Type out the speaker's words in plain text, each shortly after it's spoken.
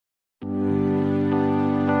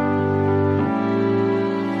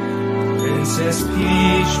Princess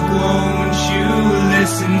Peach, won't you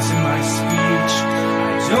listen to my speech?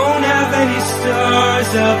 I don't have any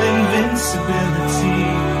stars of invincibility,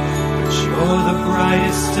 but you're the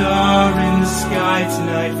brightest star in the sky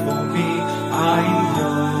tonight for me. I'm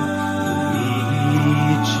your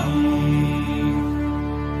Luigi.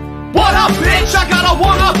 What up, bitch? I got a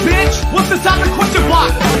one-up, bitch. What's inside the question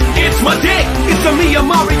block? It's my dick. It's a me, a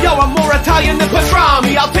Mario. I'm more Italian than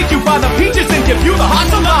pastrami. I'll take you by the peaches and give you the hot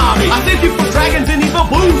salami. I thank you for dragons and evil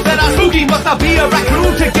blues that are spooky. Must I be a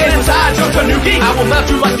raccoon to get inside your tanuki? I will melt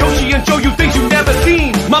you like Yoshi and show you things you've never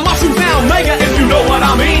seen. My mushroom's now mega, if you know what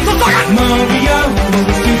I mean. So fuck it! Mario,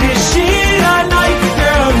 let's do this shit. I like the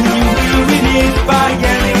girl and you ruin it by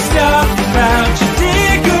yelling stuff about your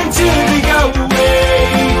dick until we go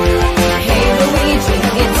away. Hey Luigi,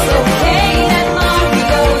 it's okay that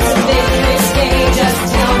Mario's a bit risque. Just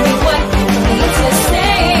tell me what you need to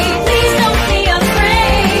say. Please don't be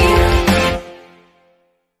afraid.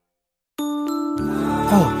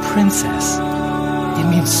 Oh, Princess. It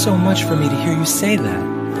means so much for me to hear you say that.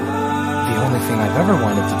 The only thing I've ever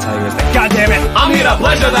wanted to tell you is that— God damn it! I'm here to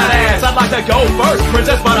pleasure that ass. I'd like to go first,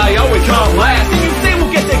 princess, but I always come last. You say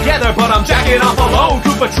we'll get together, but I'm jacking off alone.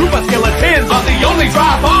 Koopa Troopa skeletons are the only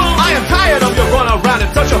drive home. I am tired of your run around.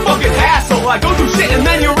 It's such a fucking hassle. I go through shit and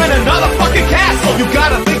then you're in another fucking castle. You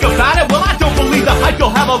gotta think about it. Well, I don't believe the hype.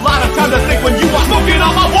 You'll have a lot of time to think when you are smoking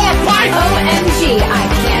on my warpipe. OMG, I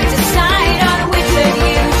can't decide on which of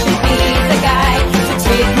you should be the guy to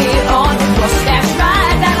take me on a mustache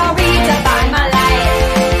ride that'll redefine my life.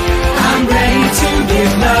 I'm ready to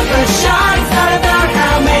give love a shot. It's not about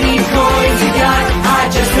how many coins you got. I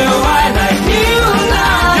just know I like you a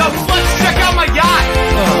lot. Yo, let's check out my yacht.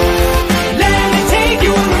 Let me take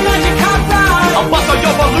you on the magic hot ride. I'll bust on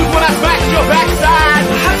your balloon when I smash your backside.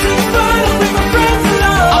 Have some fun, I'll bring my friends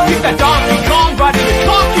along. I'll keep that Donkey Kong riding the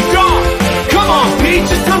Donkey Kong. Come on, Peach,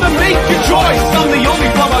 it's time to make your choice. I'm the only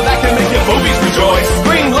plumber that can make your boobies rejoice.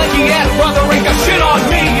 Green lanky ass brother ain't got shit on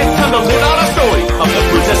me. It's time to live out a story of the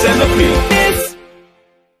Princess and the Pea.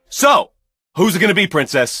 So, who's it gonna be,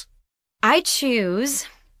 Princess? I choose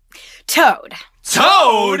Toad.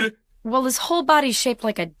 Toad? Well, his whole body's shaped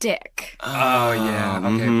like a dick. Oh, yeah.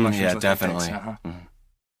 Okay, Yeah, mushrooms look like definitely. dicks,